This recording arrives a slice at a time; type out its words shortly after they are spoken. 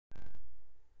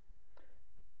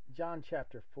John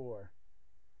chapter 4.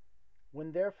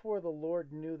 When therefore the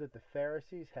Lord knew that the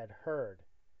Pharisees had heard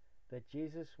that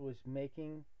Jesus was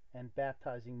making and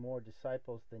baptizing more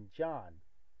disciples than John,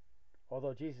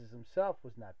 although Jesus himself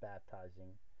was not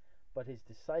baptizing, but his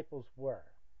disciples were,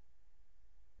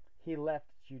 he left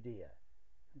Judea.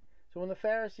 So when the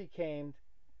Pharisee came,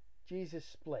 Jesus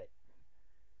split.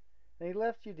 And he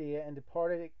left Judea and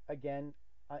departed again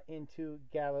into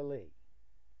Galilee.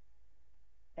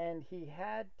 And he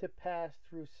had to pass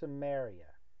through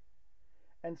Samaria.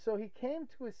 And so he came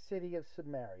to a city of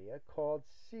Samaria called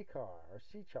Sychar,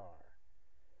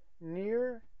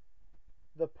 near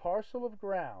the parcel of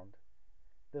ground,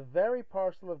 the very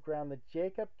parcel of ground that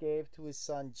Jacob gave to his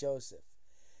son Joseph.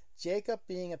 Jacob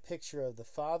being a picture of the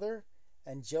Father,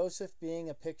 and Joseph being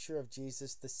a picture of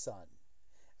Jesus the Son.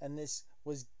 And this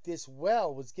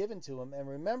well was given to him. And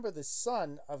remember, the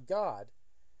Son of God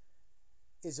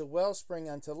is a wellspring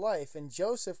unto life, and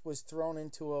Joseph was thrown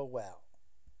into a well.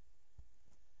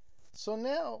 So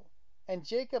now, and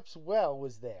Jacob's well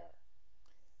was there,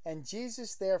 and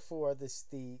Jesus, therefore,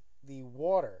 the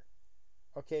water,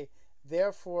 okay,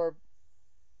 therefore,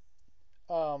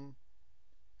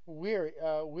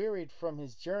 wearied from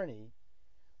his journey,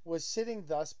 was sitting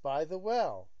thus by the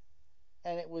well,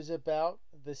 and it was about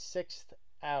the 6th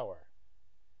hour.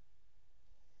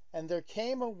 And there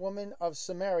came a woman of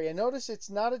Samaria. Notice it's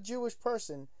not a Jewish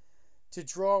person to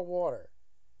draw water.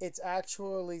 It's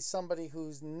actually somebody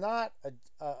who's not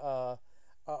of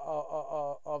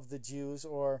the Jews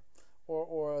or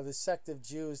the sect of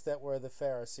Jews that were the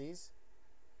Pharisees.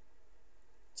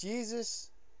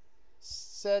 Jesus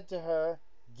said to her,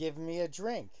 "Give me a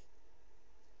drink."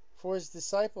 For his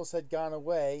disciples had gone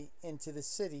away into the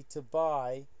city to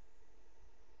buy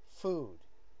food.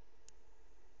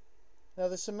 Now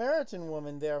the Samaritan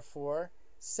woman, therefore,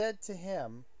 said to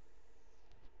him,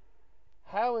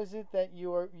 "How is it that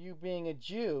you being a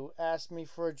Jew, ask me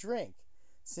for a drink,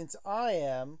 since I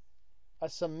am a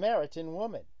Samaritan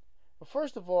woman?" Well,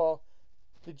 first of all,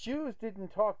 the Jews didn't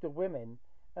talk to women,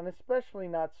 and especially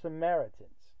not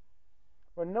Samaritans.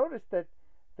 Well, notice that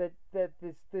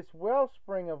this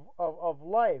wellspring of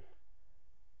life,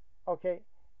 okay,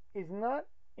 is not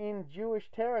in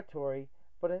Jewish territory,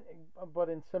 but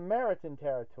in Samaritan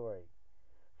territory.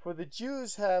 For the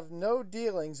Jews have no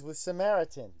dealings with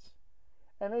Samaritans.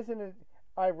 And isn't it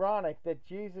ironic that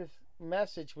Jesus'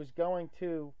 message was going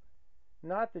to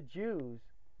not the Jews,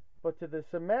 but to the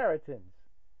Samaritans?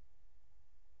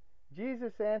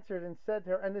 Jesus answered and said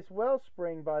to her, and this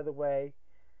wellspring, by the way,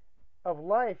 of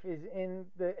life is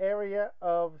in the area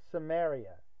of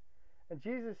Samaria. And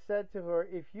Jesus said to her,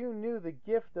 "If you knew the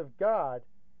gift of God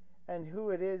and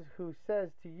who it is who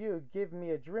says to you, 'Give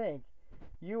me a drink,'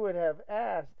 you would have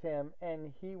asked him,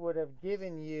 and he would have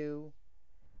given you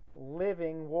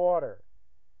living water."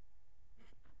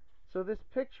 So this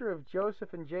picture of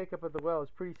Joseph and Jacob at the well is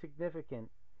pretty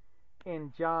significant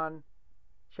in John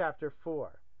chapter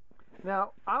 4.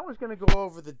 Now, I was going to go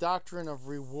over the doctrine of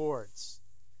rewards.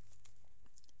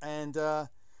 And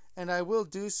I will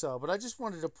do so, but I just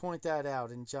wanted to point that out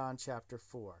in John chapter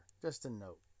 4. Just a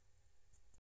note.